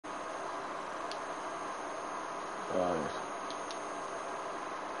A ver.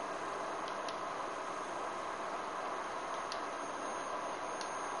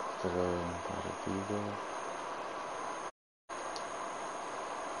 Esto es compartido.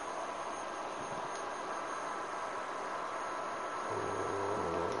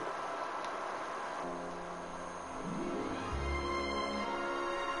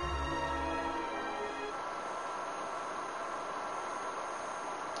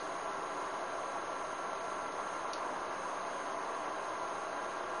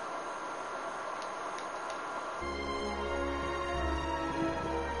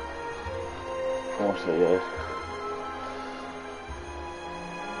 ¿Cómo sería eso?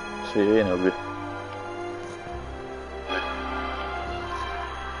 Sí, no olvido.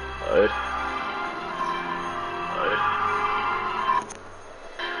 A ver.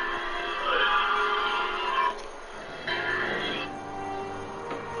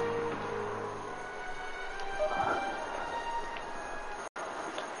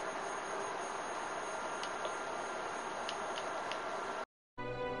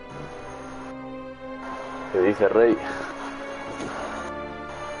 ¿Qué dice Rey?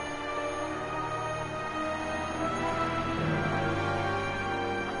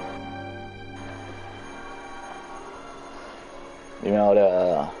 Dime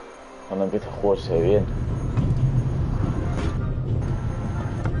ahora cuando empiece a jugarse bien.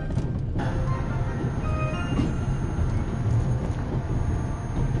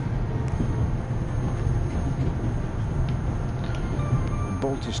 The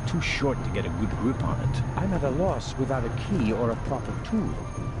bolt is too short to get a good grip on it. I'm at a loss without a key or a proper tool.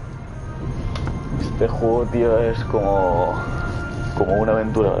 Este juego, tío, es como una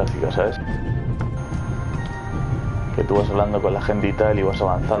aventura gráfica, ¿sabes? Que tú vas hablando con la gente y tal y vas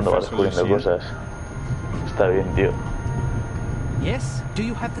avanzando, vas descubriendo cosas. Está bien, tío. Yes? Do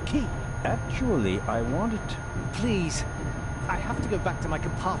you have the key? Actually, I want it. Please. I have to go back to my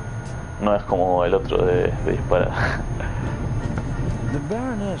compartment. No es como el otro de disparar. The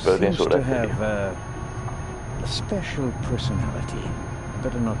Baroness Pero tiene seems su to gracia, have a special personality.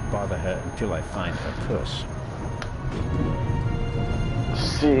 Better not bother her until I find her purse.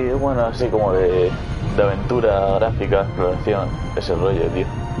 Sí, bueno, así como de aventura gráfica, exploración, ese rollo, tío.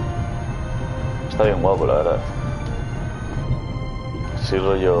 Está bien guapo, la verdad. Sí,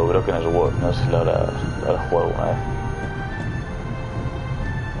 rollo Broken Sword, no sé si lo habrás jugado alguna vez.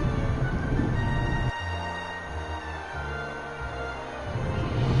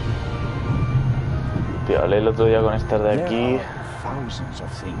 Tío, hablé el otro día con estas de aquí. Thousands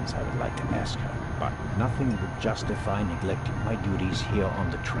of things I would like to ask her, but nothing would justify neglecting my duties here on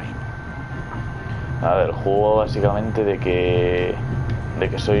the train. A ver, juego básicamente de que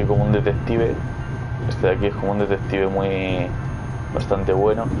soy como un detective. Este de aquí es como un detective bastante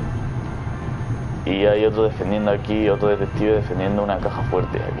bueno. Y hay otro defendiendo aquí, otro detective defendiendo una caja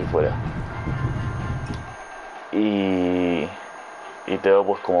fuerte aquí fuera. Y tengo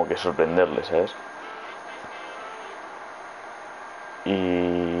pues como que sorprenderle, ¿sabes?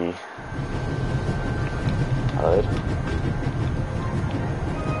 Y... a ver...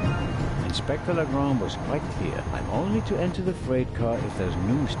 Inspector Legrand was quite clear. I'm only to enter the freight car if there's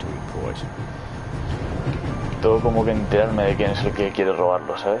news to report. Tengo como que enterarme de quién es el que quiere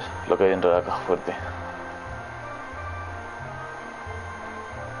robarlo, ¿sabes? Lo que hay dentro de la caja fuerte.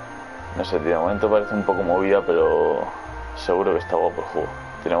 No sé, tío, de momento parece un poco movida, pero seguro que está guapo el juego.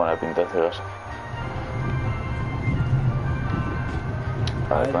 Tiene buena pinta de celoso.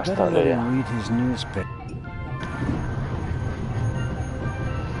 A ver, con esta ley.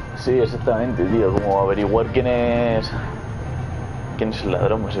 Sí, exactamente, tío. Como averiguar quién es el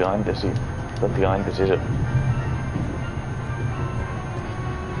ladrón, básicamente, sí. Prácticamente sí, eso.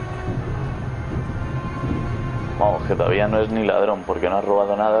 Vamos, que todavía no es ni ladrón porque no ha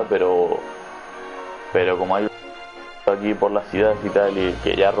robado nada, pero como hay aquí por la ciudad y tal, y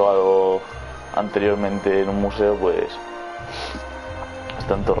que ya ha robado anteriormente en un museo, pues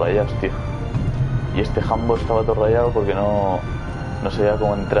están todos rayados, tío. Y este jambo estaba todo rayado porque no sabía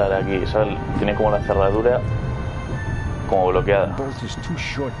cómo entrar aquí, ¿sabes? Tiene como la cerradura como bloqueada.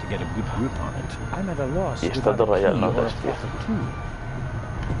 Y está todo rayado, ¿no? Tío.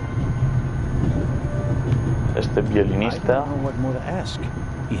 Este violinista.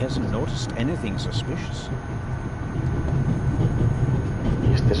 Y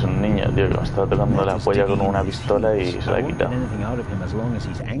este es un niño, tío, que me estaba tocando la polla con una pistola y se la ha quitado.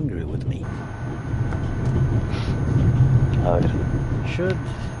 A ver. Should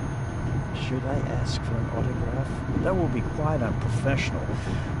I ask for an autograph? That will be quite unprofessional.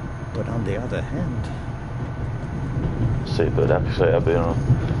 But on the other hand... Sí, tú eras que se había pedido uno.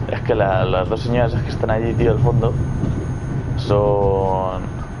 Es que las dos señoras que están allí, tío, al fondo, son...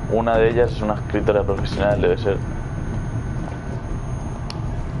 Una de ellas es una escritora profesional, debe ser.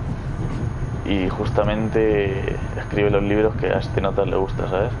 Y justamente escribe los libros que a este Notas le gusta,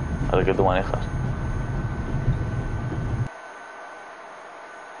 ¿sabes? Al que tú manejas.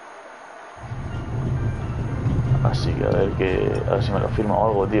 Así que a ver si me lo firma o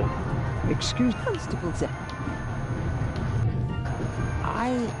algo, tío. Excuse Constable Zell.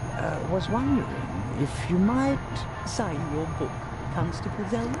 I was wondering if you might sign your book, Constable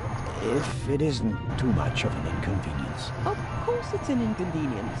Zell. If it isn't too much of an inconvenience. Of course it's an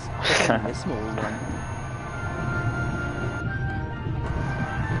inconvenience, but only a small one.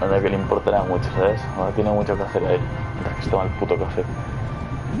 La verdad que le importará mucho, ¿sabes? Ahora tiene mucho que hacer a él, mientras que se toma el puto café.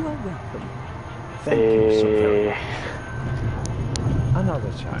 You are welcome. Thank you so very much.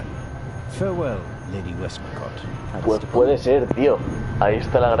 Another time. Farewell, Lady Westmacott. Pues puede ser, tío. Ahí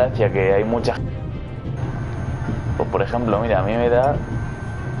está la gracia, que hay mucha... Pues por ejemplo, mira, a mí me da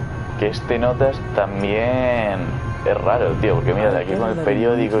que este Notas también es raro, tío, porque mira, de aquí con el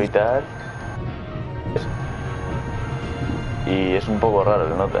periódico y tal... Y es un poco raro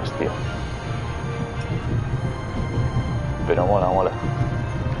el Notas, tío. Pero mola, mola.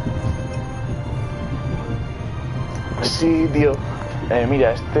 Sí, tío.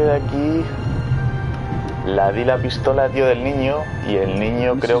 Mira, este de aquí... La di la pistola, tío, del niño. Y el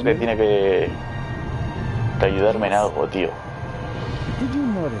niño creo que tiene que ayudarme en algo, tío. Did you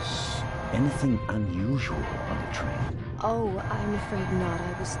notice anything unusual on the train? Oh, I'm afraid not.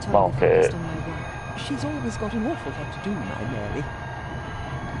 I was Vamos, totally que focused on my work. She's always got an awful lot to do, my Mary.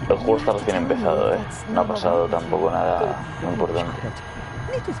 el juego está recién empezado, No ha pasado tampoco nada muy importante.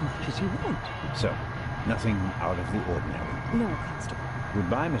 Knit as much as you want. So, nothing out of the ordinary. No, Constable.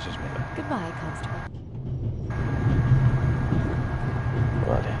 Goodbye, Mrs. Miller. Goodbye, Constable.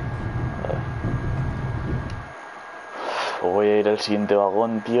 Vale. Voy a ir al siguiente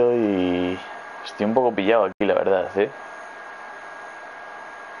vagón, tío, y... Estoy un poco pillado aquí, la verdad,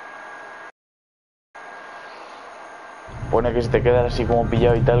 Pone que si te quedas así como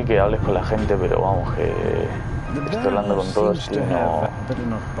pillado y tal, que hables con la gente, pero vamos, que... Estoy hablando con todos, tío, no...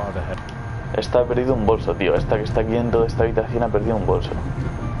 Esta ha perdido un bolso, tío. Esta que está aquí en toda esta habitación ha perdido un bolso.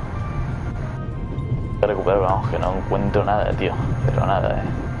 Voy a recuperar, vamos, que no encuentro nada, tío. Pero nada,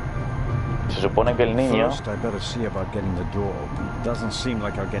 Se supone que el niño... Es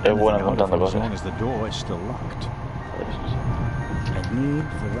bueno encontrando cosas.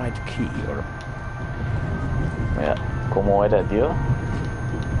 Mira, ¿cómo era, tío?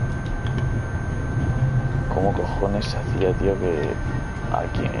 ¿Cómo cojones hacía, tío, que...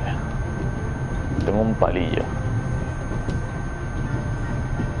 Aquí, mira. Tengo un palillo.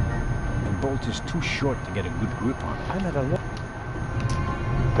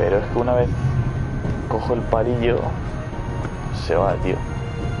 Pero es que una vez cojo el palillo, se va, tío.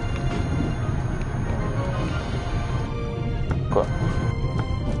 Con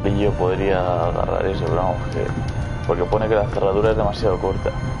el palillo podría agarrar eso, pero vamos, que... Porque pone que la cerradura es demasiado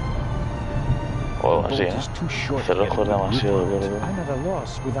corta. O algo así, El cerrojo es demasiado gordo.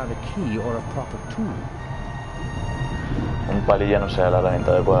 Un palillo no sea la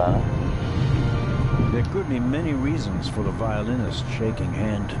herramienta adecuada, ¿no? There could be many reasons for the violinist shaking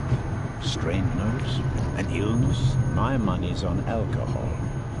hand. Strained nerves, an illness. My money's on alcohol.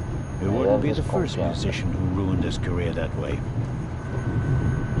 It wouldn't be the first musician who ruined his career that way.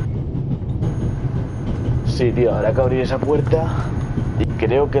 Sí, tío, habrá que abrir esa puerta. Y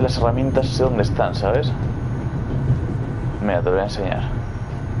creo que las herramientas sé dónde están, ¿sabes? Mira, te voy a enseñar.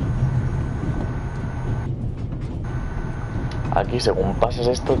 Aquí, según pasas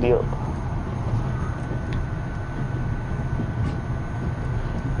esto, tío...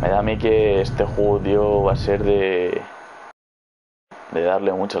 Me da a mí que este juego, tío, va a ser de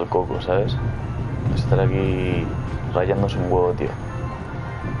darle mucho al coco, ¿sabes? Estar aquí rayándose un huevo, tío.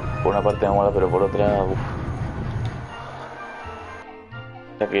 Por una parte me mola, pero por otra... Uf.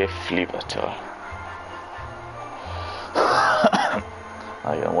 Ya que flipas, chaval.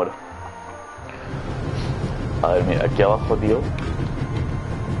 Ay, me muero. A ver, mira, aquí abajo, tío.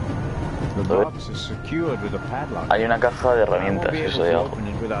 Hay una caja de herramientas, eso de abajo.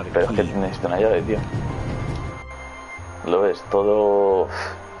 Pero es que necesito una llave, tío. Lo ves, todo...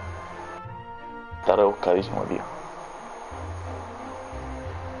 Está rebuscadísimo, tío.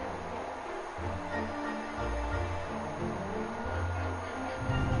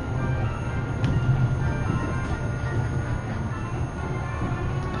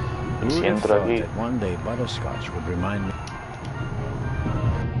 Y si entro aquí...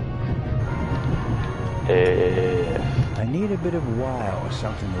 I need a bit of wire or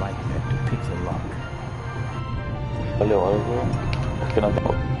something like that to pick the lock. Vale o algo. Es que no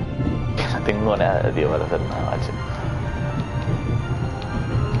tengo nada, tío, para hacer nada, macho.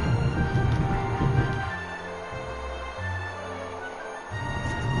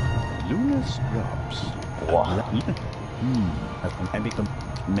 Luna's drops. Wow. And become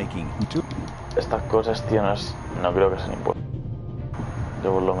making two. Estas cosas, tío, no creo que sean impuestos.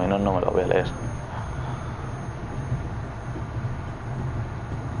 Yo por lo menos no me lo voy a leer.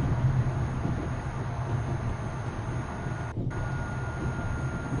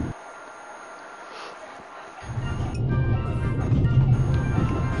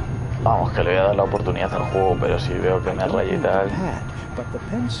 Vamos, que le voy a dar la oportunidad al juego, pero si veo que me raya y tal...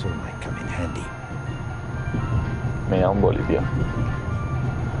 Me da un boli, tío.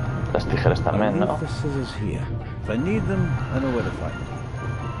 Las tijeras también, ¿no?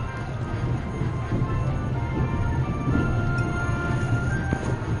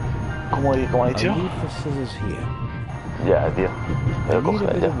 ¿Cómo ha dicho? Ya, tío. Pero coge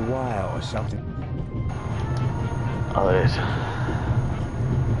ya. A ver.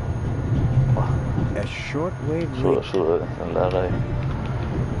 Sudo en la radio.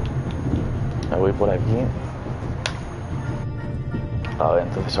 Me voy por aquí. A ver,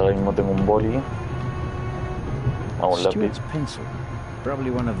 entonces ahora mismo tengo un boli. Vamos, lápiz. Pencil,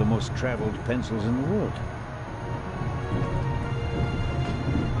 probably one of the most traveled pencils in the world.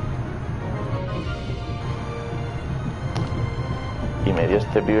 Y me dio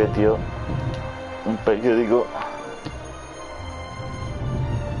este pibe, tío, un periódico.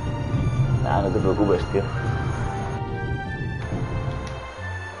 Nah, no te preocupes, tío.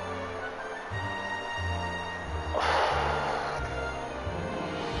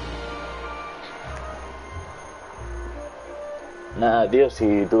 Nada, tío,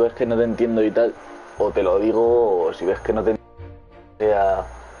 si tú ves que no te entiendo y tal, o te lo digo, o si ves que no te entiendo,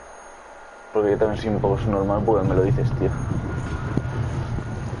 porque yo también soy un poco subnormal, pues me lo dices, tío.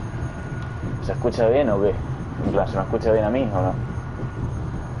 ¿Se escucha bien o qué? En plan, ¿se me escucha bien a mí o no?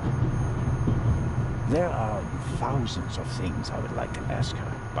 There are thousands of things I would like to ask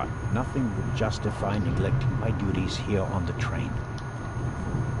her, but nothing would justify neglecting my duties here on the train.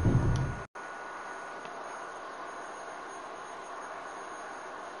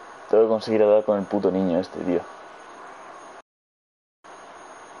 Tengo que conseguir hablar con el puto niño este, tío.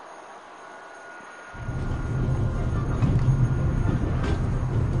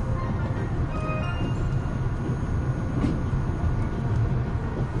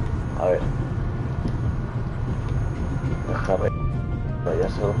 A ver. Deja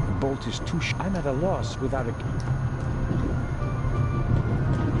rayárselo. The bolt is too I'm at a loss without a...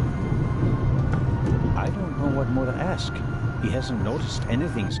 I don't know what more to ask. He hasn't noticed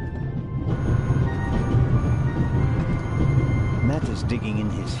anything. Matt is digging in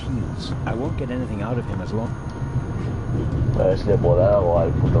his heels. I won't get anything out of him as long... A ver si le puedo dar algo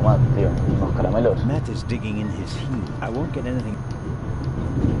al puto Matt, tío. Unos caramelos. Matt is digging in his heels. I won't get anything...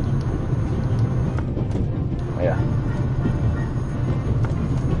 Mira.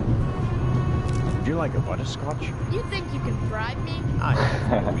 Would you like a butterscotch? You think you can bribe me? I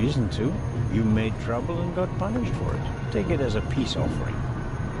have no reason to. You made trouble and got punished for it. Take it as a peace offering.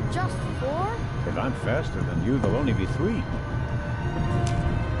 Just 4? If I'm faster than you, there'll only be 3.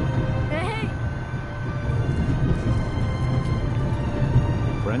 Hey!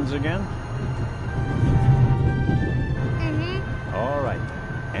 Friends again? Mm-hmm. All right.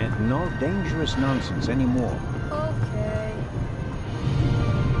 And no dangerous nonsense anymore. Okay.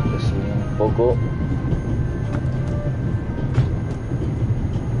 Le subí un poco.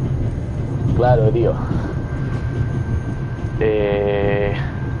 Claro, tío.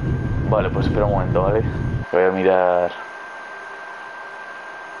 Vale, pues espera un momento, ¿vale? Voy a mirar.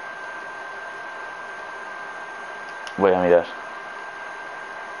 Voy a mirar.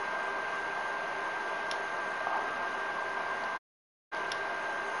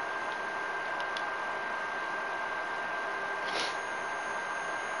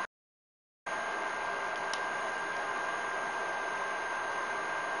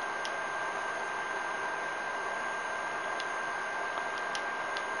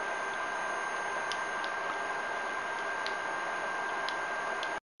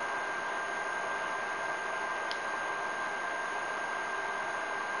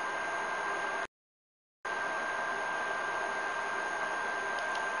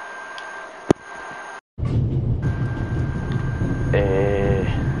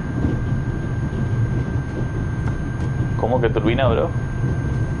 ¿Cómo que turbina, bro?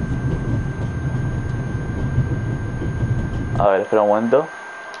 A ver, espera un momento.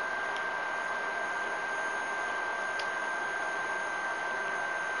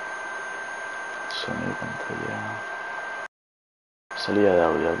 Sonido, pantalla. Salida de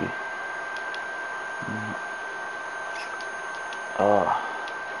audio aquí. Ah,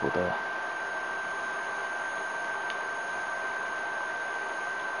 qué putada.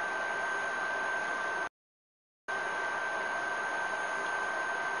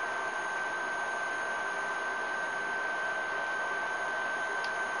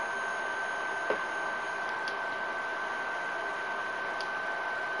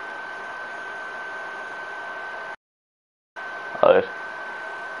 A ver.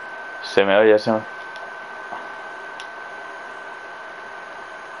 Se me oye, se me...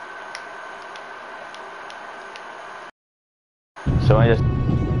 Se me oye...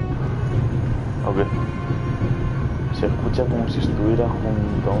 Ok. Se escucha como si estuviera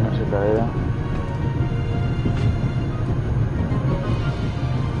junto a una secadera.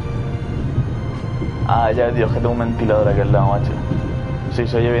 Ah, ya, tío, es que tengo un ventilador aquí al lado, macho. Sí,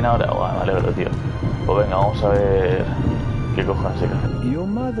 se oye bien ahora. Bueno, me alegro, tío. Pues venga, vamos a ver qué cojones se hace. Your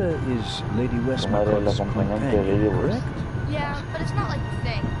mother is Lady Tu madre es la Westmacott's acompañante de Lady companion, West. correct? Yeah, but it's not like you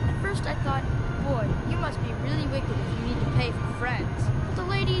think. At first I thought, boy, you must be really wicked if you need to pay for friends. But the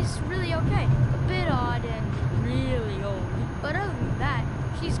lady's really okay. A bit odd and really old. But other than that,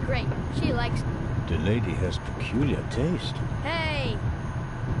 she's great. She likes me. The lady has peculiar taste. Hey!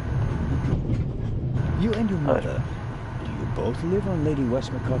 You and your mother, do you both live on Lady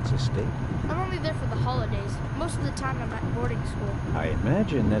Westmacott's estate? I'm only there for the holidays. Most of the time I'm at boarding school. I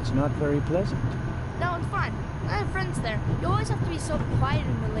imagine that's not very pleasant. No, it's fine. I have friends there. You always have to be so quiet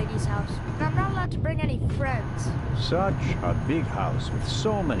in the lady's house. And I'm not allowed to bring any friends. Such a big house with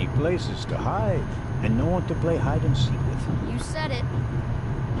so many places to hide and no one to play hide and seek with. You said it.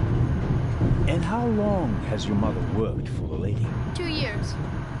 And how long has your mother worked for the lady? 2 years.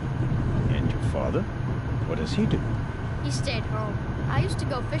 And your father? What does he do? He stayed home. I used to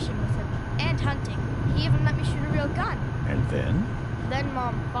go fishing with him. And hunting. He even let me shoot a real gun. And then? Then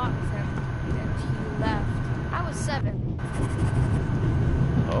Mom fought with him. And he left. I was 7.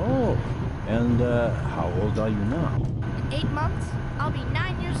 Oh, and how old are you now? In 8 months, I'll be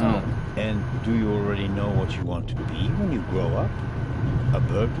 9 years old. And do you already know what you want to be when you grow up? A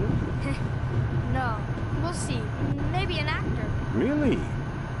burglar? No. We'll see. Maybe an actor. Really?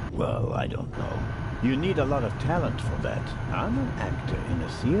 Well, I don't know. You need a lot of talent for that. I'm an actor in a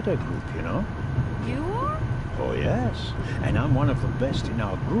theater group, you know? You are? Oh, yes. And I'm one of the best in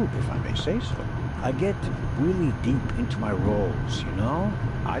our group, if I may say so. I get really deep into my roles, you know?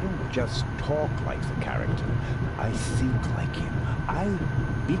 I don't just talk like the character. I think like him. I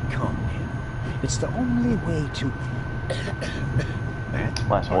become him. It's the only way to... Matt,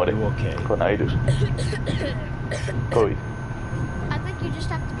 Más are muere you okay? con virus. COVID. I think you just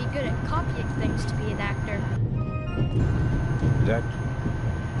have to be good at copying things to be an actor.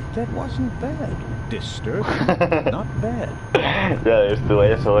 That wasn't bad. Disturbing, not bad. Ya ves tú,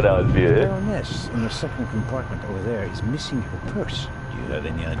 vaya sobrado el pibe, The Baroness in the second compartment over there is missing her purse. Do you have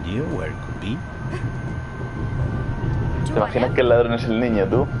any idea where it could be? ¿Te Do I imaginas have que el ladrón es el niño,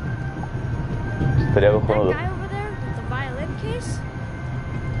 tú? Estaría that cojonudo. guy over there with the violin case?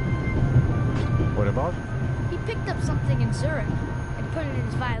 What about? He picked up something in Zurich and put it in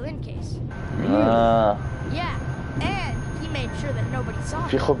his violin case. Ah, Yeah, and he made sure that nobody saw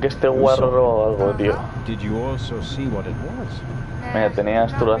it. fijo que este guarro roba algo, tío. Did you also see what it was? Mira,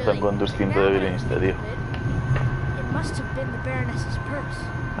 tenías not tu razón really. con tu instinto Now de that I violinista, think tío. of it, it must have been the Baroness's purse.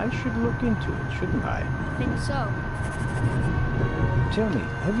 I should look into it, shouldn't I? I think so. Tell me,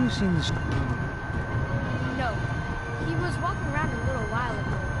 have you seen this? No, he was walking around a little while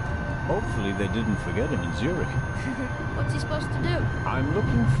ago. Hopefully they didn't forget him in Zurich. What's he supposed to do? I'm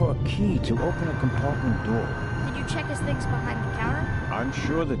looking for a key to open a compartment door. Did you check his things behind the counter? I'm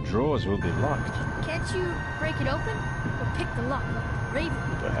sure the drawers will be locked, Can't you break it open? Or pick the lock like the Raven?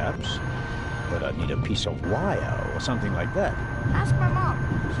 perhaps. But I'd need a piece of wire or something like that. Ask my mom.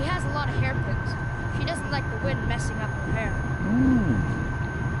 She has a lot of hairpins. She doesn't like the wind messing up her hair.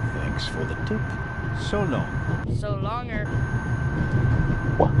 Thanks for the tip. So long. So longer.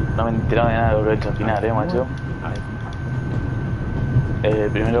 Buah, no me he enterado de nada de lo que he hecho al final, macho.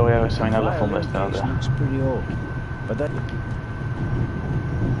 Primero voy a examinar la funda de esta nota. Looks pretty old, but that.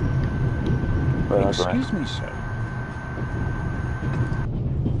 Bueno, Excuse me, sir.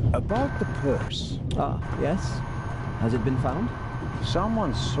 About the purse. Ah, yes? Has it been found?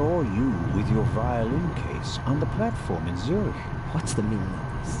 Someone saw you with your violin case on the platform in Zurich. What's the meaning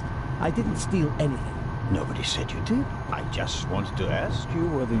of this? I didn't steal anything. Nobody said you did. I just wanted to ask you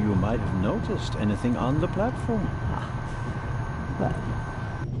whether you might have noticed anything on the platform. Well,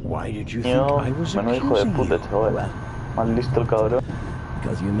 Why did you think Yo, I was menudo hijo de accusing puta, you? chaval. well, Más listo el cabrón.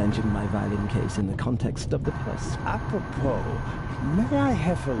 because you mentioned my violin case in the context of the press. Apropos, may I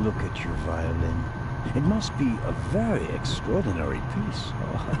have a look at your violin? It must be a very extraordinary piece.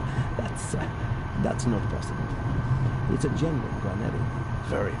 Oh, that's not possible. It's a genuine Guarneri.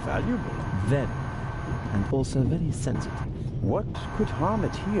 Very valuable. Very. And also very sensitive. What could harm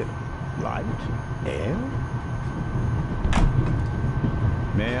it here? Light? Air?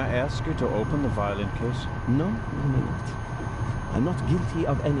 May I ask you to open the violin case? No, you may not. I'm not guilty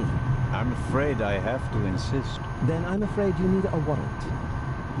of anything. I'm afraid I have to insist. Then I'm afraid you need a warrant.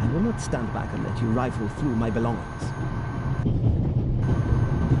 I will not stand back and let you rifle through my belongings.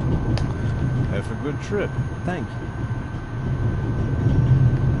 Have a good trip. Thank you.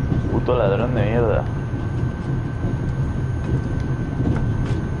 Puto ladrón de mierda.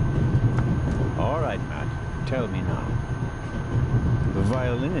 All right, Matt. Tell me now. The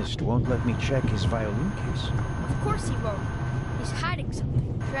violinist won't let me check his violin case. Of course he won't. He's hiding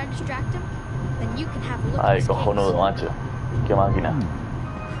something. Should I distract him? Then you can have a look at Ay, his cojonudo, case. macho. Qué máquina.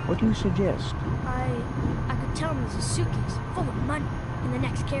 What do you suggest? I could tell him there's a suitcase full of money in the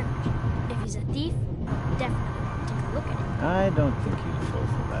next carriage. If he's a thief, definitely take a look at it. I don't think he'll fall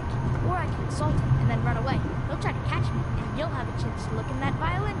for that. Or I can insult him and then run away. He'll try to catch me, and you'll have a chance to look in that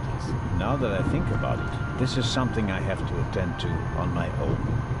violin case. Now that I think about it, this is something I have to attend to on my own.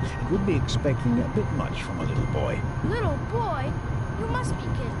 It would be expecting a bit much from a little boy. Little boy? You must be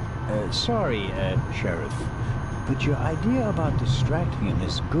kidding. Sorry, Sheriff, but your idea about distracting him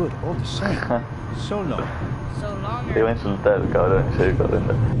is good all the same. So long. So long. Te iba a insultar, cabrón, y salir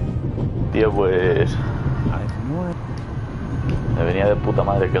corriendo. Tío, pues... I've no idea. Me venía de puta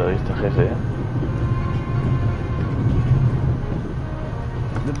madre que lo distrajese, ¿eh?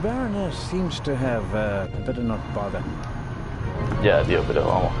 The Baroness seems to have, better not bother. Ya, tío, pero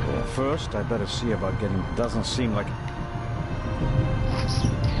vamos, que... First, I better see about getting... Doesn't seem like...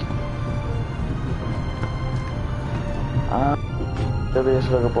 Ah, creo que ya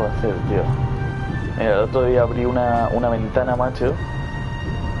sé lo que puedo hacer, tío. Mira, el otro día abrí una ventana, macho,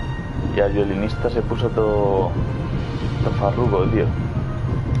 y al violinista se puso todo farruco, tío.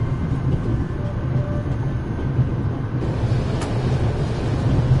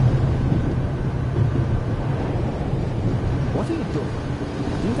 What are you doing?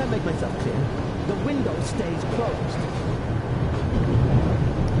 Didn't I make myself clear? The window stays closed.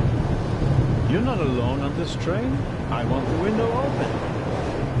 You're not alone on this train. I want the window open.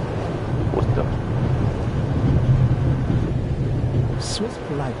 Justo. Swiss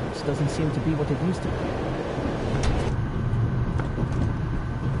politeness doesn't seem to be what it used to be.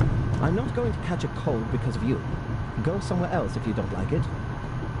 I'm not going to catch a cold because of you. Go somewhere else if you don't like it.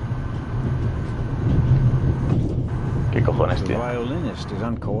 ¿Qué cojones, The tío? violinist is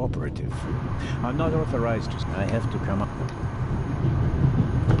uncooperative. I'm not authorized to... I have to come up...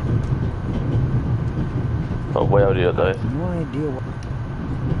 Pues voy a abrir otra vez. No idea what...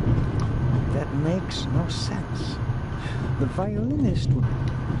 That makes no sense. The violinist would...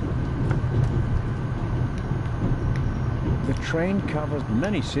 The train covers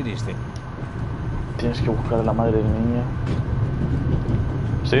many cities that... Tienes que buscar a la madre del niño.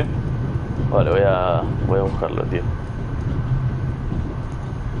 ¿Sí? Vale, voy a buscarlo, tío.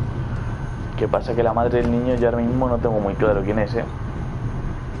 ¿Qué pasa? Que la madre del niño yo ahora mismo no tengo muy claro quién es, ¿eh?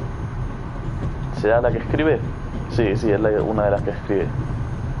 ¿Será la que escribe? Sí, es una de las que escribe.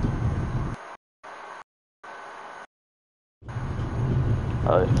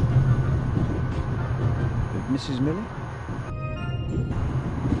 A ver. Mrs. Miller?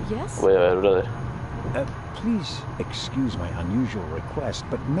 Yes? Voy a ver, brother. Please excuse my unusual request,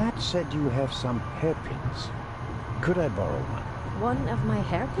 but Matt said you have some hairpins. Could I borrow one? One of my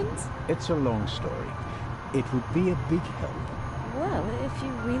hairpins? It's a long story. It would be a big help. Well, if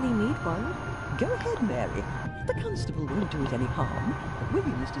you really need one. Go ahead, Mary. The constable won't do it any harm. Will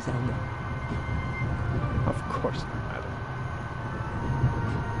you, Mr. Zelda? Of course not, madam.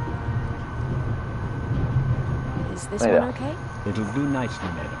 Is this Mira. one okay? It'll do nicely,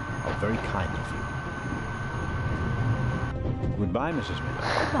 madam. Oh, very kind of you. Goodbye, Mrs.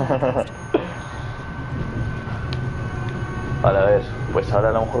 Miller. Vale, a ver. Pues ahora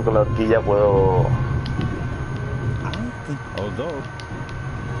a lo mejor con la horquilla puedo... I think, although...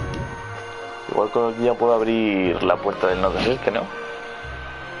 Igual con la horquilla puedo abrir la puerta del no sé, es que no.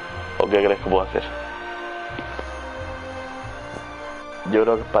 ¿O qué crees que puedo hacer? Yo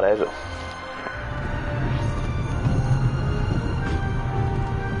creo que es para eso.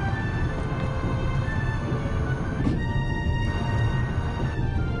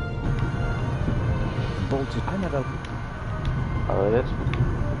 bolted. I'm not a... A ver.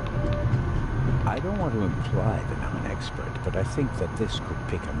 I don't want to imply that I'm an expert, but I think that this could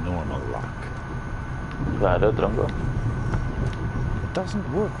pick a normal lock. Claro, tronco. It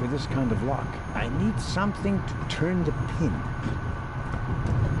doesn't work with this kind of lock. I need something to turn the pin.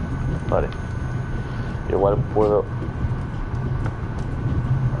 Vale. Igual puedo...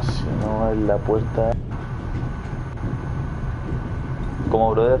 Si no en la puerta...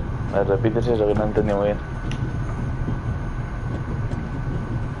 ¿Cómo, brother? ¿Me repites eso que no entendí muy bien?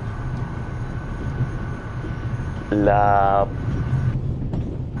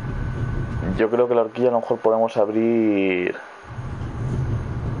 Yo creo que la horquilla a lo mejor podemos abrir...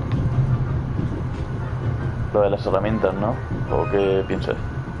 Lo de las herramientas, ¿no? ¿O qué piensas?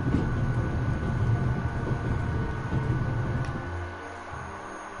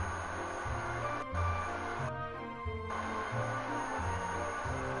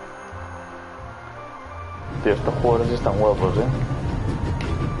 Tío, estos jugadores están guapos, ¿eh?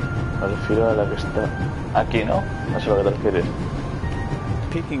 Me refiero a la que está aquí, ¿no? No sé a lo que te refieres.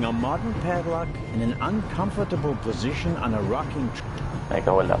 Picking a modern padlock in an uncomfortable position on a rocking... Me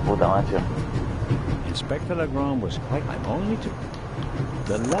cago en la puta, macho. Inspector Legrand was quite... I'm only to...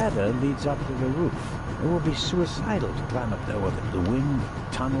 The ladder leads up to the roof. It will be suicidal to climb up there with it. The wind,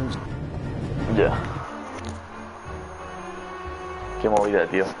 tunnels... Ya. Qué movida,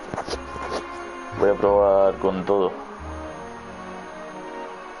 tío. Voy a probar con todo.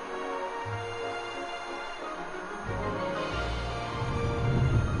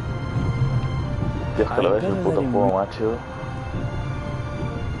 Tío, es que lo ves el puto juego, macho.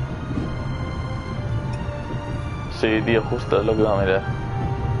 Sí, tío, justo es lo que iba a mirar.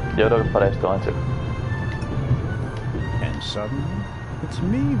 Yo creo que es para esto, macho. And suddenly, it's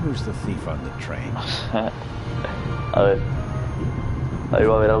me who's the thief on the train. A ver. Ahí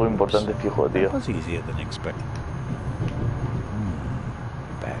va a haber algo importante fijo, tío. That was easier than expected.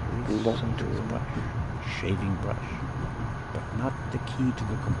 Batteries, toothbrush, shaving brush, but not the key to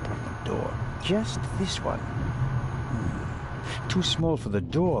the compartment door. Just this one. Too small for the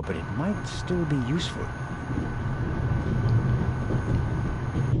door, but it might still be useful.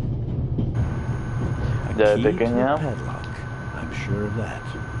 Ya A de key pequeña. to the padlock. I'm sure of that.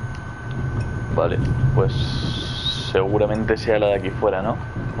 Vale, pues seguramente sea la de aquí fuera, ¿no?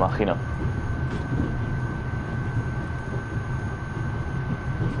 Imagino.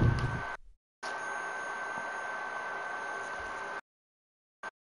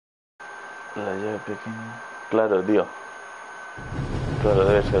 La llave pequeña. Claro, tío. Claro,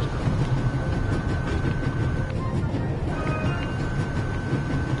 debe ser.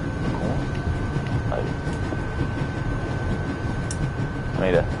 ¿Cómo? Ahí.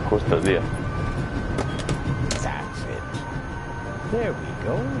 Mira, justo, tío. That's it. There we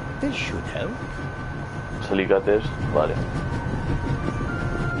go. This should help. Los alicates, vale.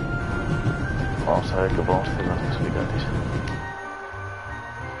 Vamos a ver qué podemos hacer con estos alicates.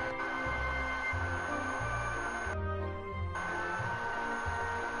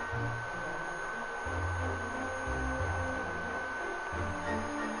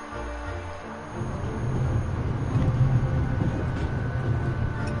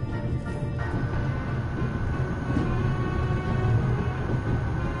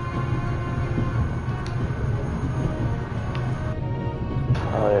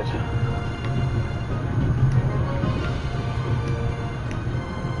 A ver.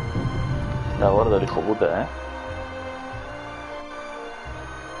 Está gordo el hijo puta, ¿eh?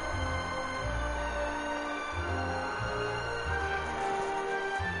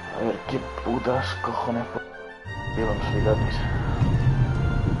 A ver, qué putas cojones llevan los alicates.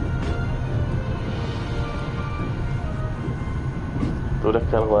 ¿Tú crees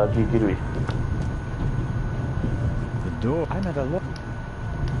que algo de aquí, Kirby? The door. I'm at a look.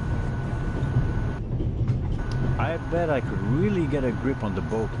 I bet I could really get a grip on the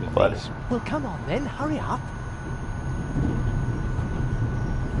boat with Vale. these. Well, come on then, hurry up.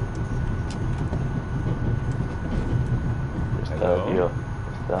 Está, Hello? tío.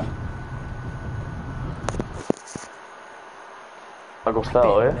 Está. Me ha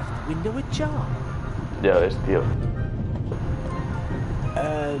costado, Bill ¿eh? left the window ajar. Ya ves, tío.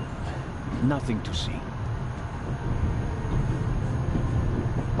 Nothing to see.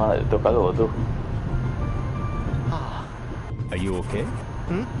 Madre, toca algo, tú. Ah, Are you okay?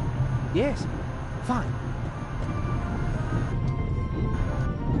 yes, fine.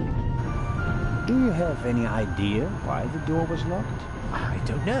 Do you have any idea why the door was locked? I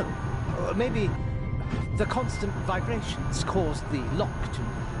don't know. Maybe the constant vibrations caused the lock to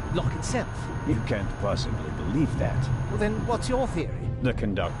lock itself. You can't possibly believe that. Well, then what's your theory? The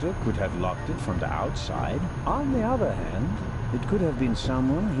conductor could have locked it from the outside. On the other hand, It could have been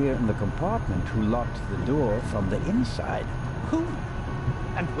someone here in the compartment who locked the door from the inside. Who?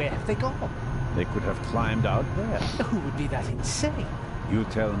 And where have they gone? They could have climbed out there. Who would be that insane? You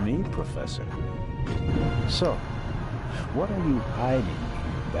tell me, Professor. So, what are you hiding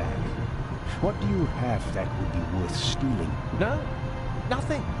in your bag? What do you have that would be worth stealing? No,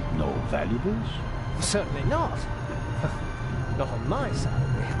 nothing. No valuables? Certainly not. Not on my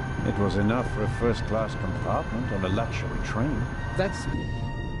salary. It was enough for a first-class compartment on a luxury train. That's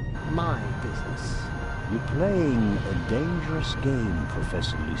my business. You're playing a dangerous game,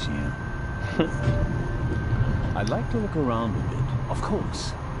 Professor Lucien. I'd like to look around a bit. Of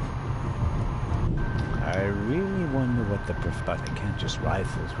course. I really wonder what the but I can't just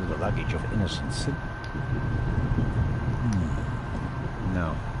rifle through the luggage of innocent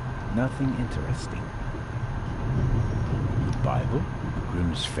No, nothing interesting. The Bible,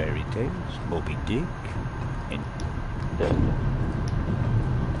 Grimm's fairy tales, Moby Dick, and...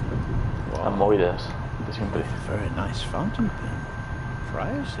 Las movidas de siempre. Very nice fountain pen.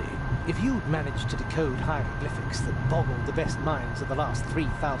 Pricey. If you'd managed to decode hieroglyphics that boggled the best minds of the last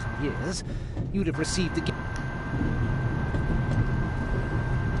 3,000 years, you'd have received a gift.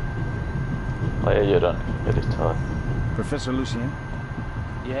 Vaya llorón, eres chaval. Professor Lucien?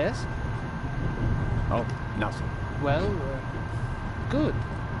 Yes? Oh, nothing. Well, good.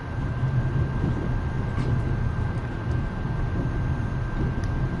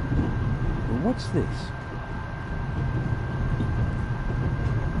 What's this?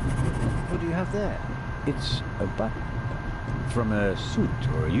 What do you have there? It's a button. From a suit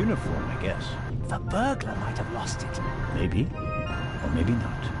or a uniform, I guess. The burglar might have lost it. Maybe, or maybe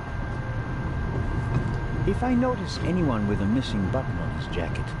not. If I notice anyone with a missing button on his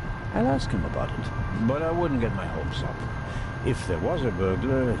jacket, I'll ask him about it. But I wouldn't get my hopes up. If there was a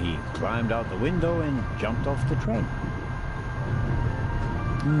burglar, he climbed out the window and jumped off the train.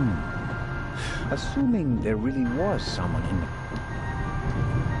 Assuming there really was someone in the...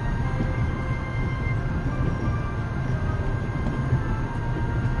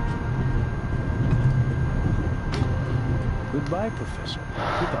 Goodbye, Professor.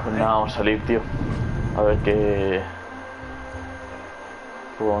 Pues nada, vamos a salir, tío. A ver qué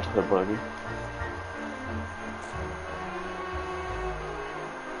vamos a hacer por aquí.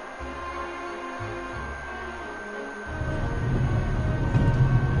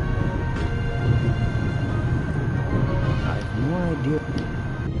 I have no idea.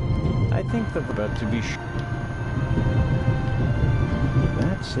 I think they're about to be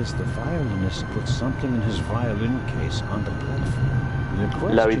That says the violinist put something in his violin case on the platform. The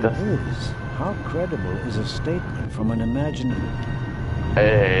question is, how credible is a statement from an imaginary...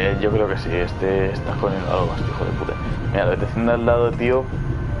 Yo creo que sí, estás poniendo algo más, hijo de puta. Mira, la habitación de al lado, tío.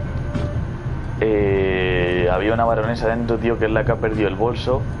 Había una baronesa dentro, tío, que es la que ha perdido el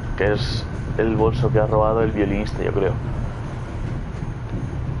bolso, que es el bolso que ha robado el violinista, yo creo.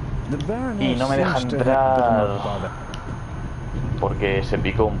 Y no me deja entrar porque se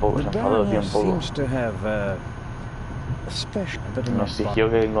picó un poco, se enfadó, tío, un poco. Nos exigió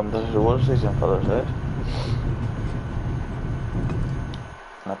que encontrase su bolso y se enfadó, ¿sabes?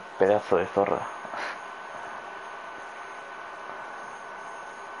 Una pedazo de zorra.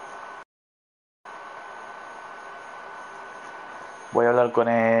 Voy a hablar con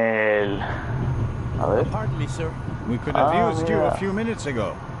él. A ver. Pardon me, sir. We could have used you a few minutes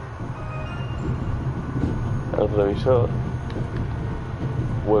ago. El revisor.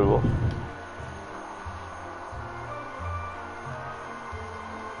 Vuelvo.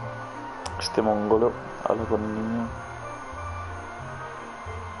 Este mongolo habla con el niño.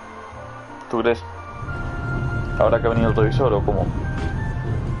 ¿Tú crees? ¿Ahora que ha venido el revisor o cómo?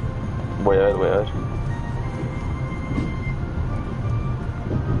 Voy a ver, voy a ver.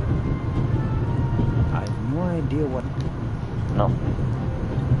 No.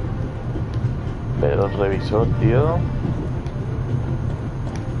 Pero el revisor, tío.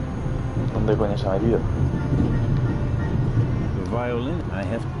 ¿Dónde coño se ha metido? The violin, I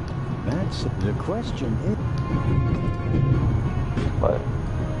have... That's the question. Vale.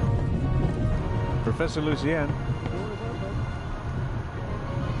 Professor Lucien.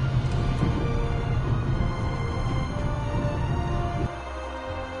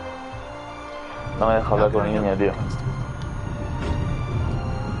 No me deja hablar con el niño, tío.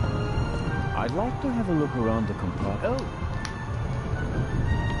 I'd like to have a look around the compartment.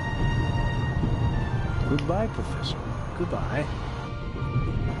 Goodbye, Professor. Goodbye.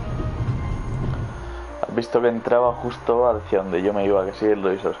 Has visto que entraba justo hacia donde yo me iba, que sigue el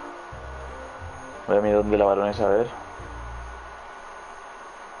revisor. Voy a mirar donde la baronesa, a ver.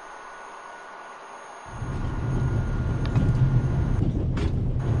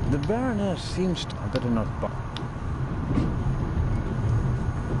 Baroness seems to... I better not...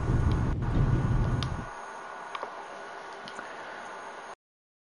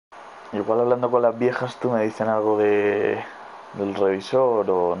 Igual hablando con las viejas tú me dicen algo del revisor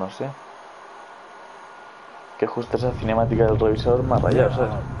o no sé. Que justo esa cinemática del revisor me ha There rayado,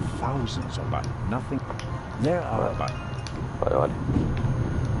 ¿sabes? are thousands of but nothing. There are but... Vale.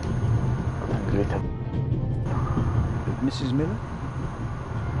 Tranquilita. Mrs. Miller?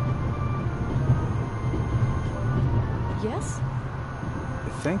 Yes?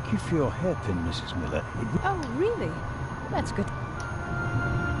 Thank you for your hairpin, Mrs. Miller. Oh, really? That's good.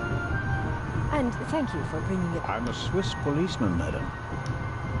 And thank you for bringing it. I'm a Swiss policeman, madam.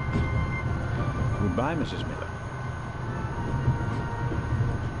 Goodbye, Mrs. Miller.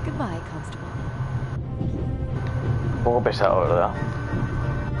 Goodbye, Constable. Un poco pesado, ¿verdad?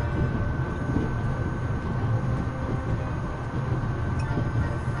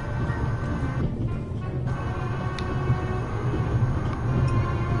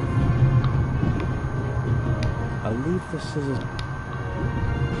 I'll leave the scissors.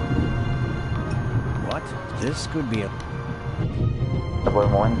 What? This could be a... Por el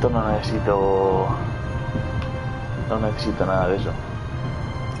momento no necesito nada de eso.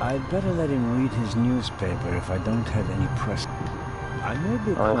 I'd better let him read his newspaper if I don't have any press. I made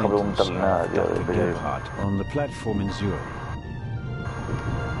the No me deja acquaintance preguntarle nada, of tío, del Dr. periódico. Gebhardt on the platform in Zurich.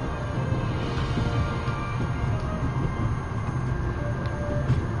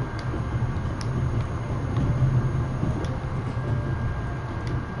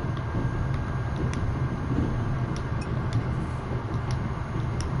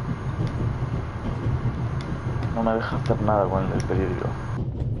 No me deja hacer nada con el periódico.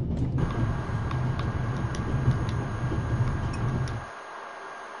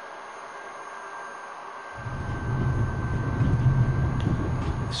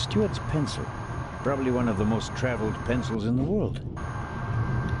 Stuart's pencil. Probably one of the most traveled pencils in the world.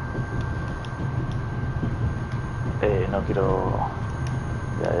 No quiero...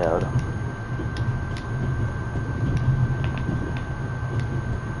 Ya, ahora.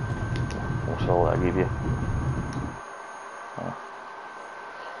 ¿Cómo salgo de aquí, tío?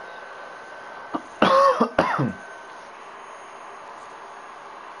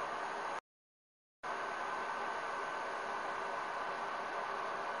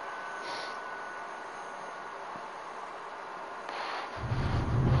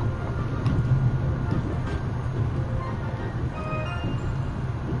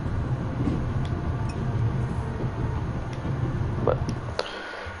 Vale.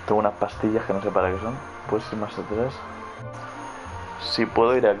 Tengo unas pastillas que no sé para qué son. ¿Puedes ir más atrás? Sí,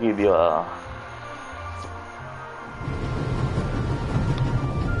 puedo ir aquí, tío, a...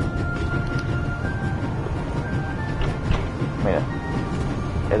 Mira.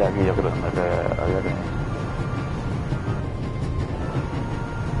 Era aquí, yo creo que había que...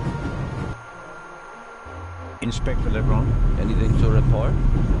 Inspector Lebron, Anything to report?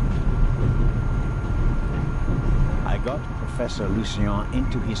 I got Professor Lucien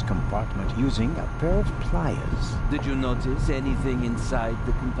into his compartment using a pair of pliers. Did you notice anything inside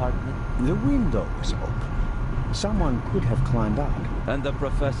the compartment? The window was open. Someone could have climbed out. And the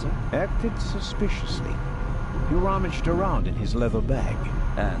professor? Acted suspiciously. He rummaged around in his leather bag.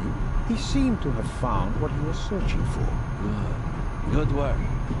 And? He seemed to have found what he was searching for. Good. Good work.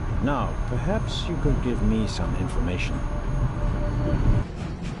 Now, perhaps you could give me some information.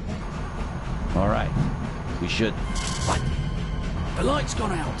 All right. We should... What? The light's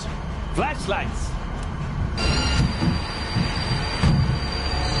gone out. Flashlights!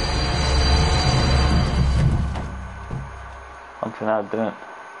 Han frenado el tren.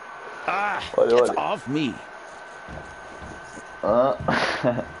 Ah! Vale, Get vale. off me! Ah.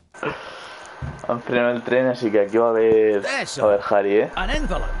 Han frenado el tren, así que aquí va a haber Harry, ¿eh? An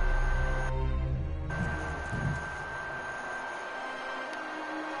envelope!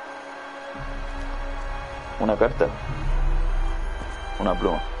 Una carta. Una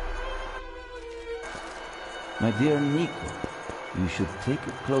pluma. My dear Nico, you should take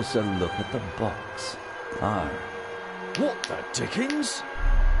a closer look at the box. R. What the dickens?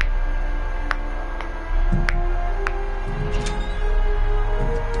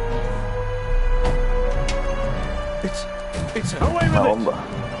 It's away Una with bomba.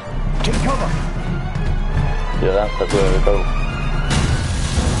 Take cover! Yo lanza todo de todo.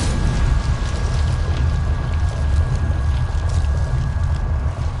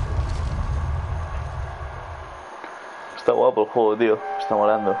 Está guapo el juego, tío. Está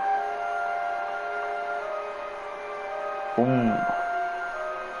molando.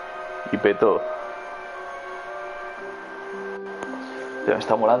 Y petó. Me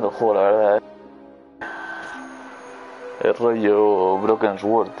está molando el juego, la verdad. El rollo Broken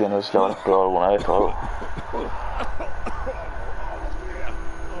Sword, tío, no sé si lo habrás probado alguna vez o algo.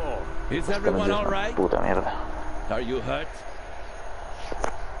 Is everyone all right? Puta mierda. Are you hurt?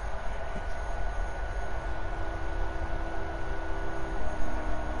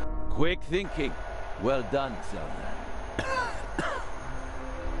 Quick thinking. Well done, son.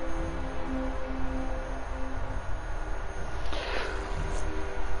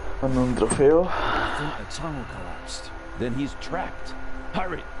 Con un trofeo. I think the tunnel collapsed. Then he's trapped.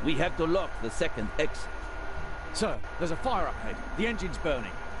 Hurry, we have to lock the second exit. Sir, there's a fire up ahead. The engine's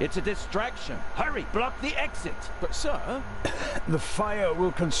burning. It's a distraction. Hurry, block the exit. But, sir... The fire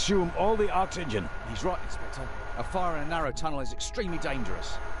will consume all the oxygen. He's right, Inspector. A fire in a narrow tunnel is extremely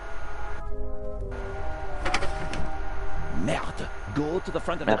dangerous. Merde. Go to the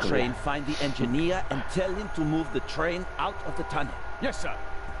front of the train, find the engineer, and tell him to move the train out of the tunnel. Yes, sir.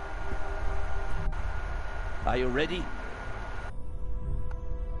 Are you ready?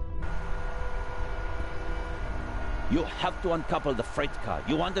 You have to uncouple the freight car.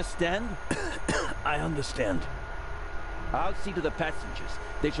 You understand? I understand. I'll see to the passengers.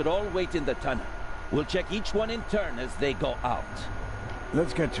 They should all wait in the tunnel. We'll check each one in turn as they go out.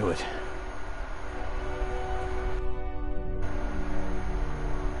 Let's get to it.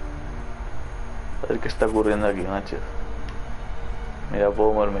 A ver qué está ocurriendo aquí, macho. Mira,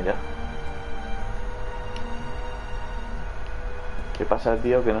 puedo moverme ya. ¿Qué pasa,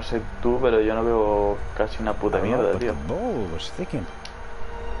 tío? Que no sé tú, pero yo no veo casi una puta mierda, tío.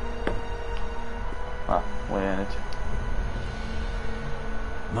 Ah, muy bien hecho.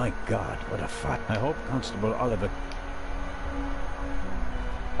 My God, what a fight. I hope Constable Oliver...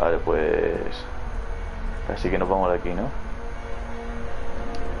 Vale, pues... Casi que nos vamos de aquí, ¿no?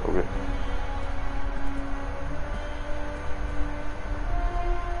 Ok.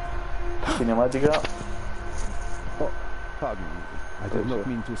 Cinemática. Oh, pardon me. I did not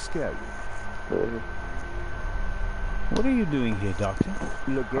mean to scare you. What are you doing here, Doctor?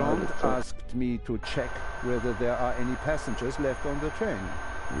 Legrand asked me to check whether there are any passengers left on the train.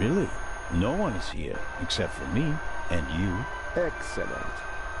 Really? No one is here, except for me and you. Excellent.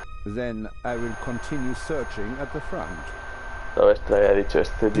 Then I will continue searching at the front. ¿Sabes? Te había dicho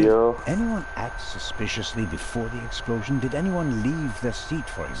este tío. Did anyone act suspiciously before the explosion? Did anyone leave their seat,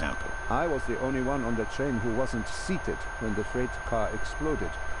 for example? I was the only one on the train who wasn't seated when the freight car exploded.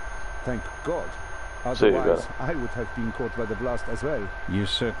 Thank God. Otherwise, I would have been caught by the blast as well. You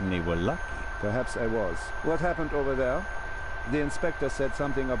certainly were lucky. Perhaps I was. What happened over there? The inspector said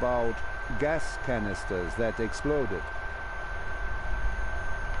something about gas canisters that exploded.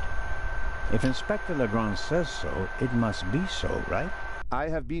 If Inspector Legrand says so, it must be so, right? I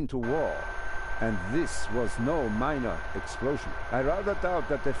have been to war, and this was no minor explosion. I rather doubt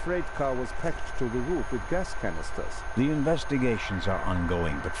that the freight car was packed to the roof with gas canisters. The investigations are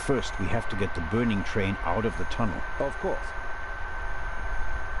ongoing, but first we have to get the burning train out of the tunnel. Of course.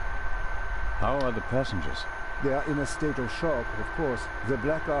 How are the passengers? They are in a state of shock, of course. The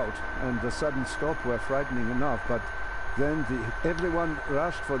blackout and the sudden stop were frightening enough, but then everyone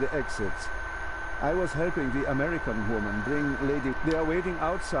rushed for the exits. I was helping the American woman bring Lady... They are waiting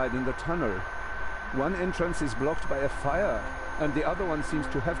outside in the tunnel. One entrance is blocked by a fire, and the other one seems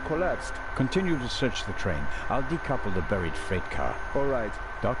to have collapsed. Continue to search the train. I'll decouple the buried freight car. All right.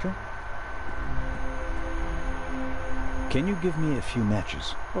 Doctor? Can you give me a few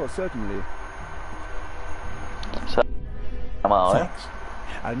matches? Oh, certainly. Thanks.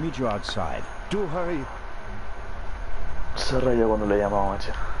 I'll meet you outside. Do hurry. Se rayó cuando le llamaba,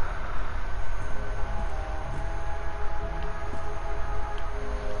 macho.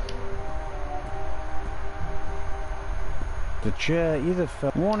 The chair either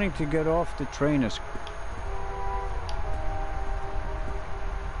fell... Wanting to get off the train is...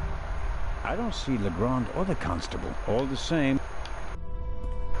 I don't see Legrand or the constable. All the same...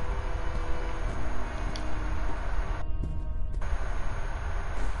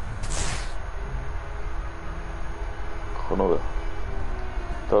 Cojonudo.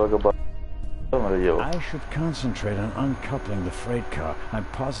 Todo lo que pasa me lo llevo. I should concentrate on uncoupling the freight car. I'm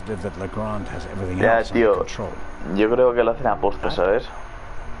positive that Legrand has everything Ya, else under tío. control. Yo creo que lo hacen a posta, ¿sabes?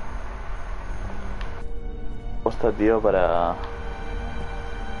 Posta, tío, para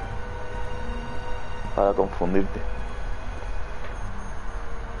confundirte.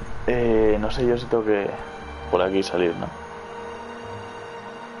 No sé yo si tengo que por aquí salir, ¿no?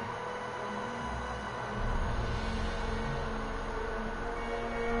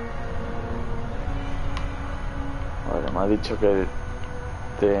 Vale, me ha dicho que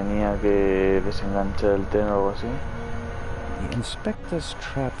tenía que desenganchar el tren o algo así. The inspector's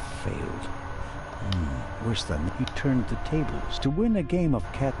trap failed. Worse than he turned the tables. To win a game of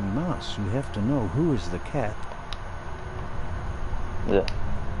cat and mouse, you have to know who is the cat. Yeah.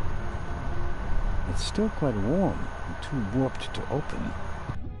 It's still quite warm and too warped to open.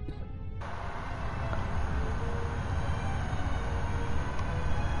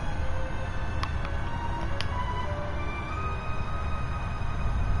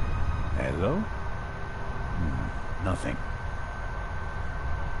 Hello? Nothing.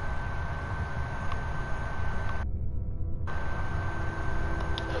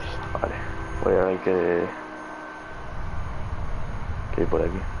 Vale, voy a ver qué hay por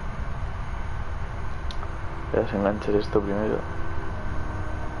aquí. Voy a desenganchar esto primero.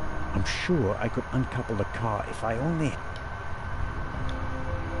 I'm sure I could uncouple the car if I only...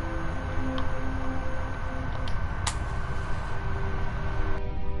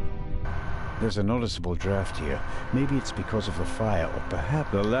 There's a noticeable draft here. Maybe it's because of the fire, or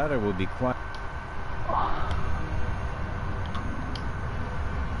perhaps the ladder will be quite...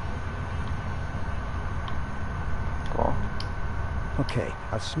 ¿Cómo? Okay,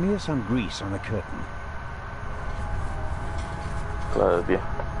 I'll smear some grease on the curtain. Claro, tío.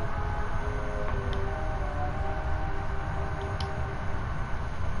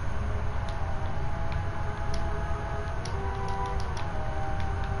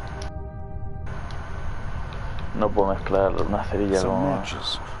 No puedo mezclar una cerilla Some con...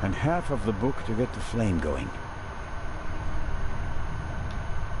 matches, and half of the book to get the flame going.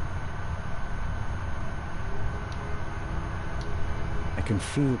 I can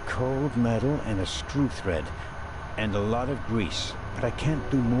feel cold metal and a screw thread, and a lot of grease, but I can't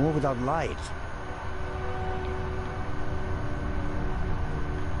do more without light.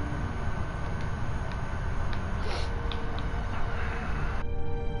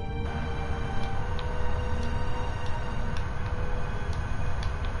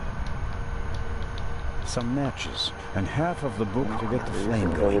 Some matches, and half of the book to get the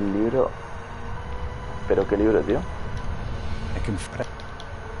flame going. El libro... ¿Pero qué libro, tío? I can...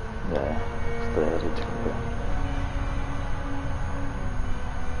 Ya, esto ya has dicho.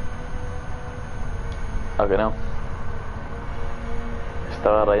 ¿A que no?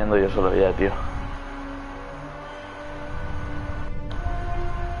 Estaba rayando yo solo ya, tío.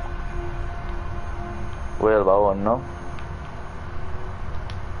 Voy al vagón, ¿no?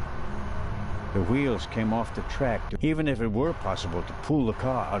 The wheels came off the track. Even if it were possible to pull the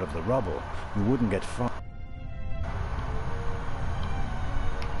car out of the rubble, you wouldn't get far.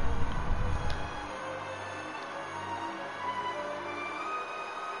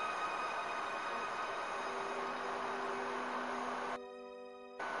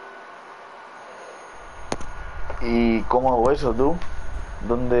 ¿Y cómo hago eso, tú?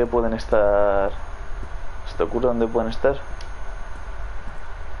 ¿Dónde pueden estar? ¿Se te ocurre dónde pueden estar?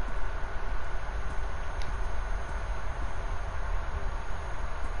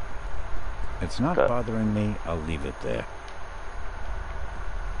 It's not bothering me. I'll leave it there.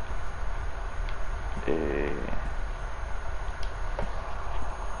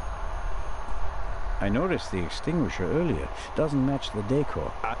 I noticed the extinguisher earlier. Doesn't match the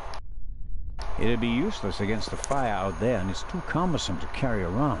decor. It'd be useless against the fire out there, and it's too cumbersome to carry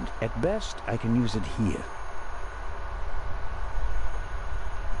around. At best, I can use it here.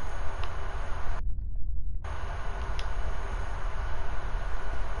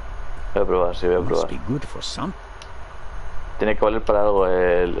 Voy a probar, sí, voy a probar. Must be good for some. Tiene que valer para algo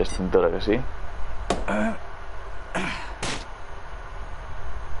el extintor, ¿a que sí?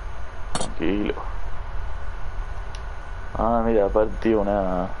 Tranquilo. Ah, mira, partido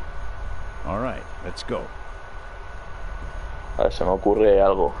una... All right, let's go. A ver, se me ocurre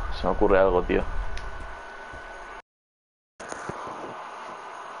algo, tío.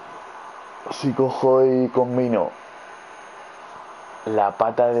 Si cojo y combino la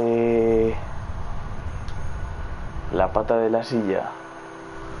pata de la silla.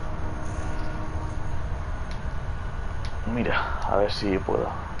 Mira, a ver si puedo.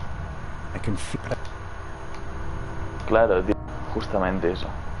 I can feel it. Claro, tío, justamente eso.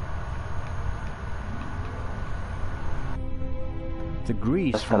 The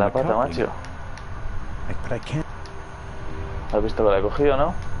grease Hasta from la the pata, coupling. macho. But I can't. ¿Has visto que la he cogido,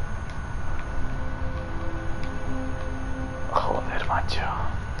 no? Joder, macho.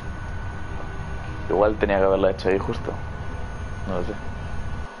 Igual tenía que haberla hecho ahí justo. No lo sé.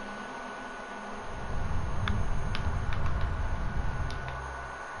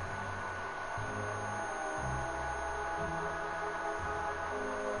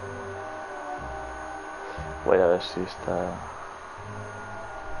 Voy a ver si está...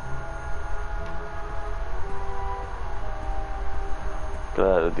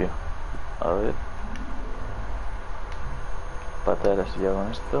 Claro, tío. A ver. Patar así ya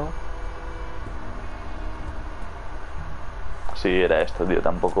con esto. Sí, era esto, tío.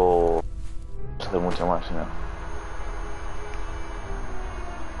 Tampoco se hace mucho más, ¿no?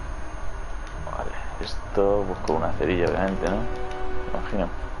 Vale. Esto, pues con una cerilla, obviamente, ¿no? Me imagino.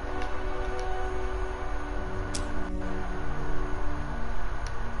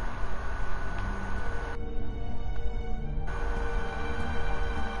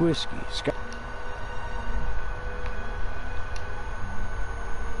 Whiskey, Scotch.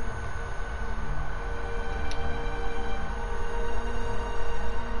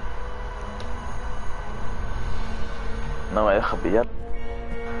 No me deja pillar.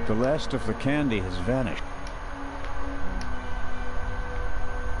 The last of the candy has vanished.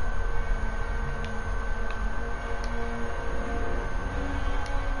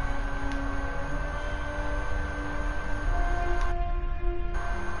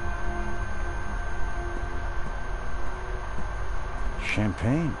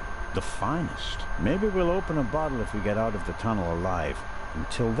 Champagne, the finest. Maybe we'll open a bottle if we get out of the tunnel alive.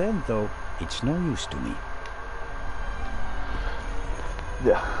 Until then, though, it's no use to me.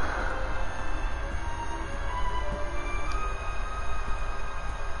 Ya.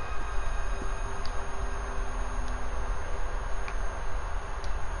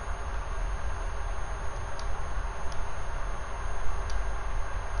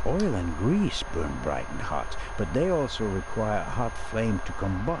 Oil and grease burn bright and hot, but they also require a hot flame to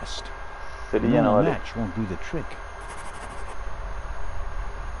combust. Cerilla no A vale. match won't do the trick.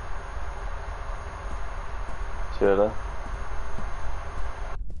 Sí, ¿verdad?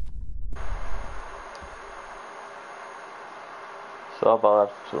 Se va a apagar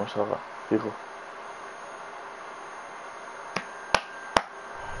según salga, fijo.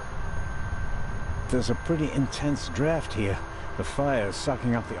 There's a pretty intense draft here. The fire is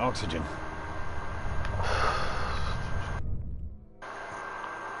sucking up the oxygen.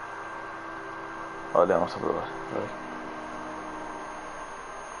 Vale, vamos a probar. A ver.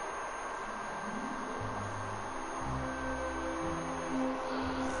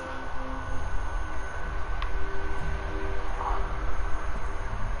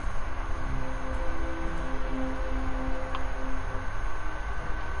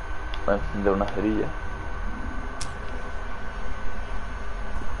 Voy a encender una cerilla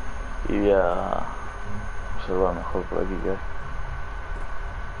y voy a observar mejor por aquí que hay.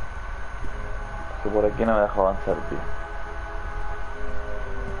 Que por aquí no me deja avanzar, tío.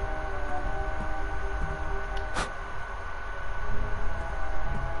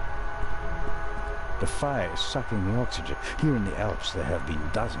 The fire is sucking the oxygen. Here in the Alps there have been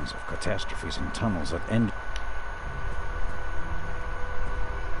dozens of catastrophes in tunnels that end...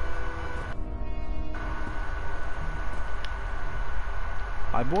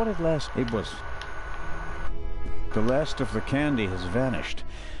 I bought it last... It was... The last of the candy has vanished.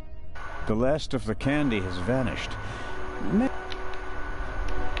 The last of the candy has vanished. No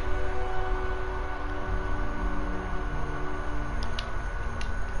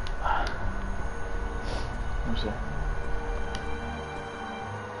sé.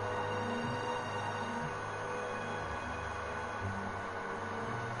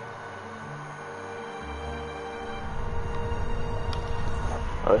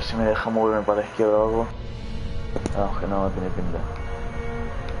 A ver si me deja moverme para la izquierda o algo. No, que no tiene pinta.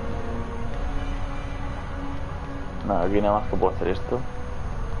 Nada, aquí nada más que puedo hacer esto.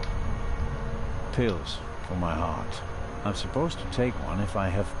 Pills for my heart. I'm supposed to take one if I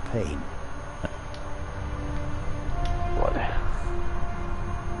have pain. Vale.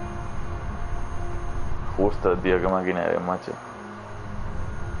 Justo, tío, qué máquina eres, macho.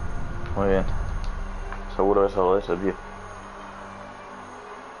 Muy bien. Seguro que es algo de eso, tío.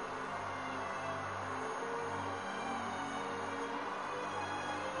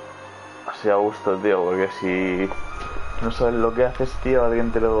 Así a gusto, tío, porque si no sabes lo que haces, tío,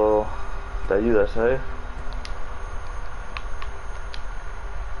 alguien te ayuda, ¿sabes?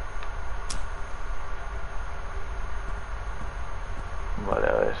 Vale,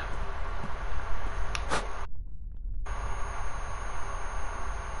 a ver.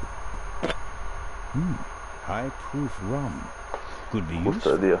 High-proof rum. Could be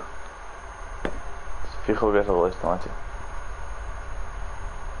Justo, useful. tío. Fijo que es algo de esto, macho.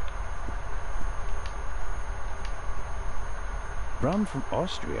 Rum from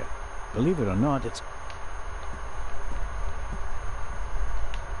Austria. Believe it or not, it's...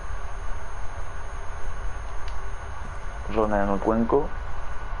 Rona en el cuenco.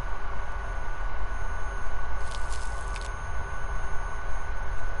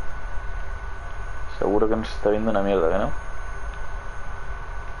 Seguro que no se está viendo una mierda, ¿que no?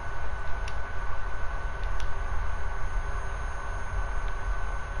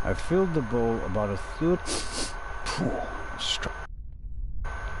 I filled the bowl about a third.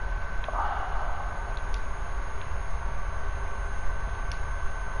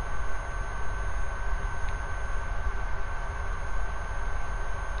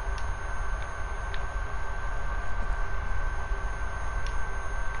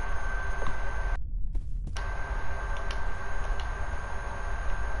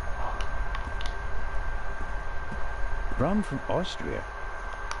 Rum from Austria.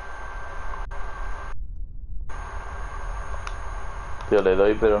 Tío, le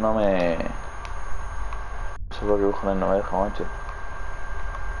doy, pero no me... No sé por qué cojones no me deja, macho.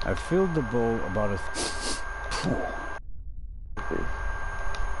 I filled the bowl about a... Okay.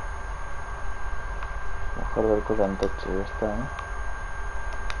 Mejor del cola en toche, ya está, ¿no?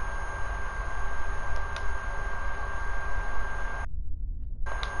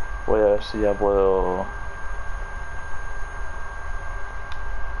 Voy a ver si ya puedo...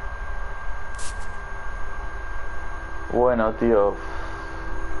 Bueno, tío...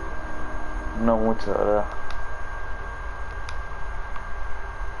 No mucho, la verdad.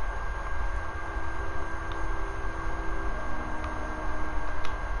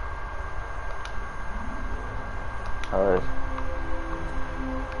 A ver.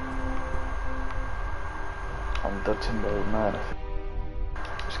 Antorcha en nada.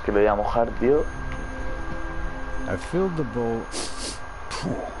 Es que lo voy a mojar, tío. I filled the bowl.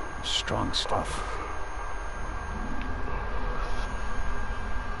 Strong stuff.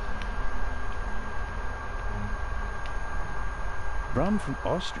 Rum from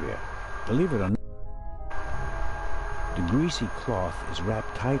Austria. Believe it or not, the greasy cloth is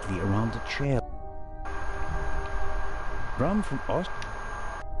wrapped tightly around the chair. Rum from Austria.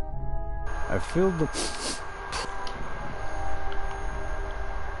 I filled the...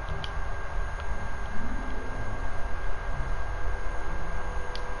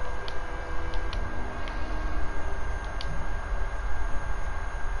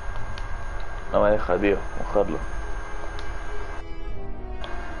 No me deja, tío, mojarlo.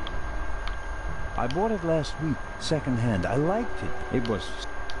 I bought it last week, second hand. I liked it. It was...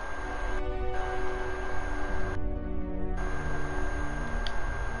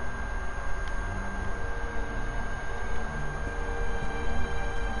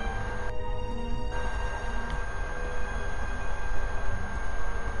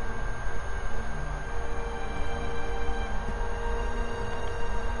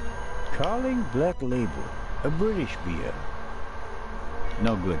 Carling Black Label, a British beer.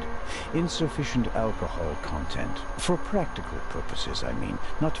 No good. Insufficient alcohol content. For practical purposes, I mean,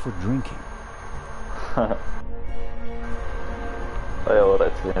 not for drinking. Vaya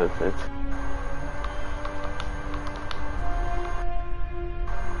borracho, señor Fetch.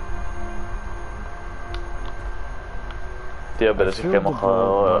 Tío, pero sí que he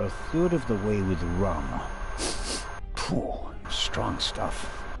mojado... About a third of the way with rum. Ooh, strong stuff.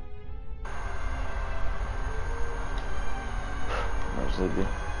 No sé, tío.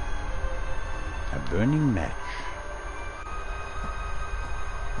 A burning match.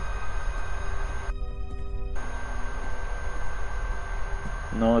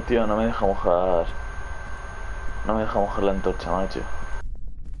 No, tío, no me deja mojar. No me deja mojar la antorcha, macho.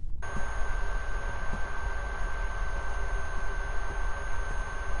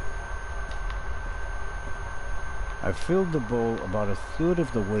 I filled the bowl about a third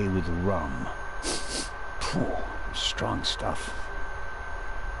of the way with rum. Ooh, strong stuff.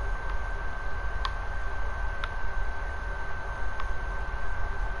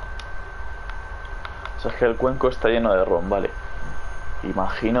 O sea, es que el cuenco está lleno de ron, vale.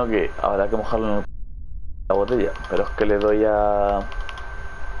 Imagino que habrá que mojarlo en la botella, pero es que le doy a...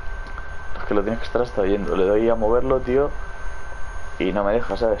 Es que lo tienes que estar hasta oyendo. Le doy a moverlo, tío, y no me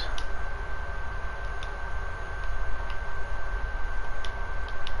deja, ¿sabes?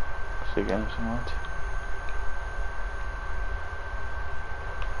 Así que no sé, macho.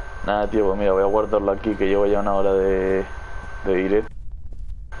 Nada, tío, pues mira, voy a guardarlo aquí, que llevo ya una hora de directo.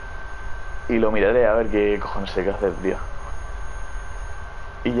 Y lo miraré a ver qué cojones hay que hacer, tío.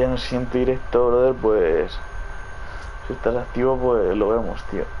 Y ya en el siguiente directo, brother, pues... Si estás activo, pues lo vemos,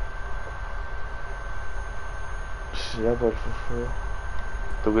 tío. Si ya por favor...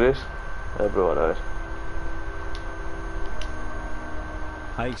 ¿Tú crees? Voy a probar, a ver.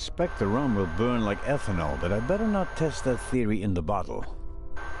 I expect the rum will burn like ethanol, but I better not test that theory in the bottle.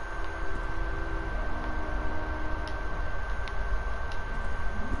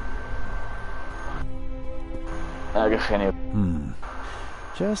 Ah, qué genio.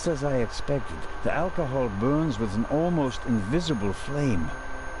 Just as I expected, the alcohol burns with an almost invisible flame.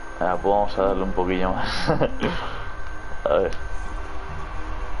 Ah, pues vamos a darle un poquillo más. A ver.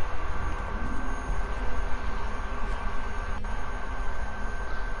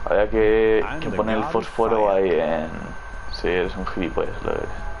 Había que poner el fósforo ahí en... Sí, eres un gilipollas, lo eres.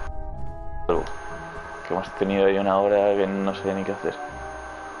 Pero, que hemos tenido ahí una hora que no sé ni qué hacer.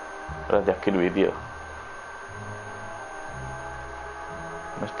 Gracias, Kirby, tío.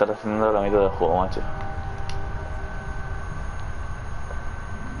 Me estás haciendo la mitad del juego, macho.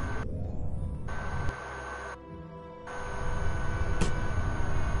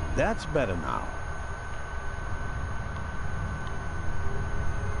 That's better now.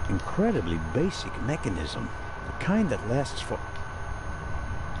 Incredibly basic mechanism. The kind that lasts for...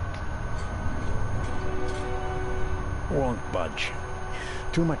 Won't budge.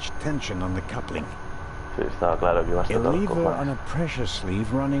 Too much tension on the coupling. Sí, estaba claro que iba a estar A los lever cojones. on a pressure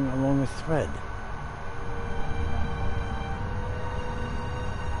sleeve running along a thread.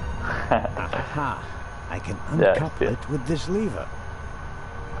 Aha! I can Ya, uncouple hostia. it with this lever.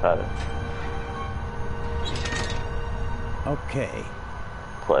 Claro. Okay.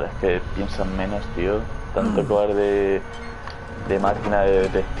 Joder, es que piensan menos, tío. Tanto cobar de máquina de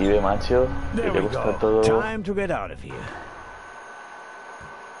detective, macho. Y There le we gusta go. todo. Time to get out of here.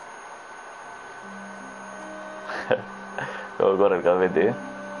 Luego corre el cabete, ¿eh?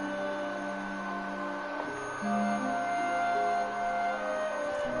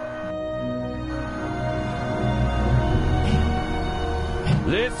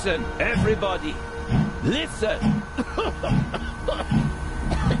 Listen, everybody. Listen.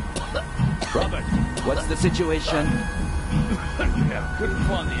 Robert, what's the situation? Yeah, couldn't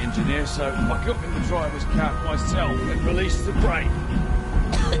find the engineer, so I got in the driver's cab myself and released the brake.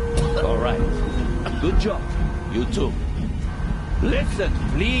 All right. Good job. You too. Listen,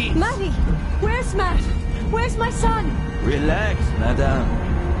 please. Matty! Where's Matt? Where's my son? Relax, madame.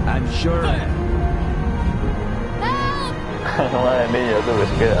 I'm sure. Help! Madre mía, tú ves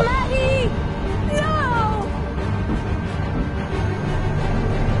queda. Matty! No!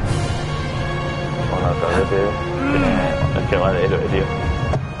 Bueno, el cabete tiene... Es que va de héroe, tío.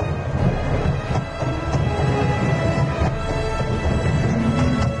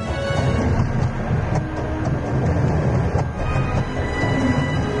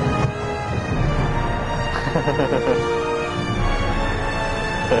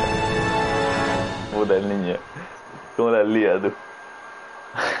 Puta el niño. ¿Cómo la lía, tú?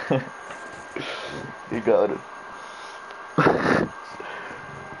 Qué cabrón.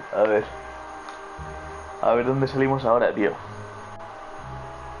 A ver. A ver dónde salimos ahora, tío.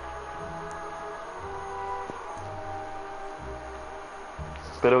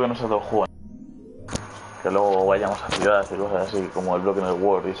 Espero que no sea todo juego. Que luego vayamos a ciudades y cosas así, como el Broken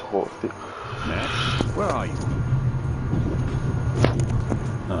World y esos juegos, tío. Matt, where are you?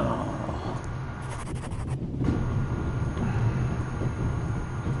 Oh.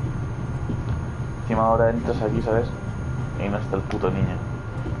 Encima ahora entras aquí, ¿sabes? Y no está el puto niño.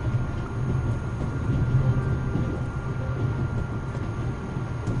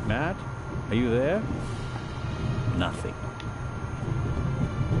 Matt, are you there? Nothing.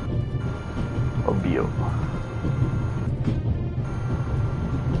 Obvio.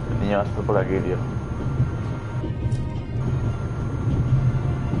 El niño va a estar por aquí, tío.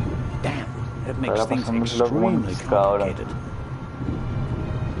 Damn, that makes Ahora things pasándoselo como un extremely pescado ahora. complicated.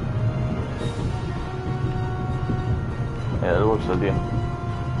 Mira el bolso, tío.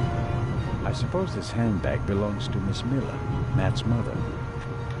 I suppose this handbag belongs to Miss Miller, Matt's mother.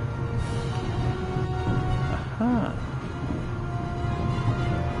 Aha.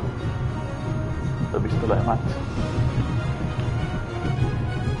 La pistola de Matt.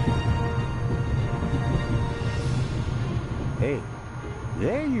 Hey,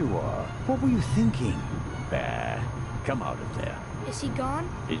 there you are. What were you thinking? Bah, come out of there. Is he gone?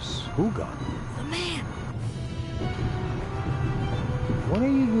 Is who gone? The man. What are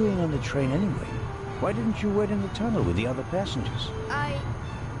you doing on the train anyway? Why didn't you wait in the tunnel with the other passengers?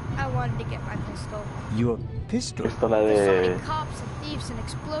 I wanted to get my pistol. Your pistol? Pistola There's so de... many cops and thieves and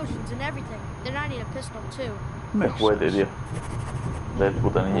explosions and everything. Then I need a pistol too. de Makes juguete, sense. tío. Del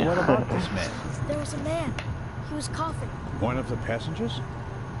puto Well, niño. what about this man? There was a man. He was coughing. One of the passengers?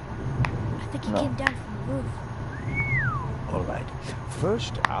 I think he No. came down from the roof. All right.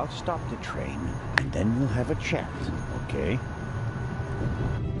 First, I'll stop the train, and then we'll have a chat, okay?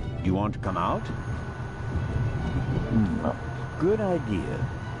 You want to come out? No. Good idea.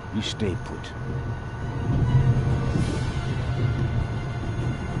 You stay put.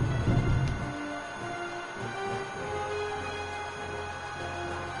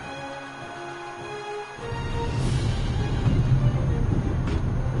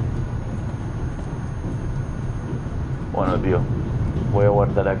 Bueno, tío. Voy a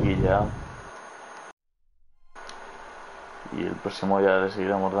guardar aquí ya. Y el próximo ya le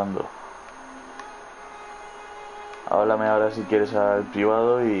seguiremos dando. Háblame ahora si quieres al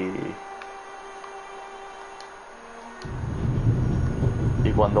privado y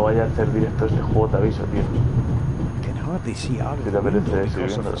cuando vaya a hacer directo este juego te aviso, tío. Can hardly see out of ¿Qué the te window apetece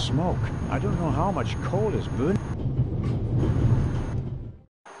because of viéndolo? the smoke. I don't know how much coal is burning.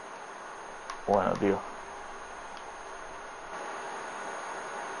 Bueno, tío.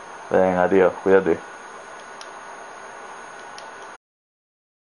 Venga, tío, cuídate.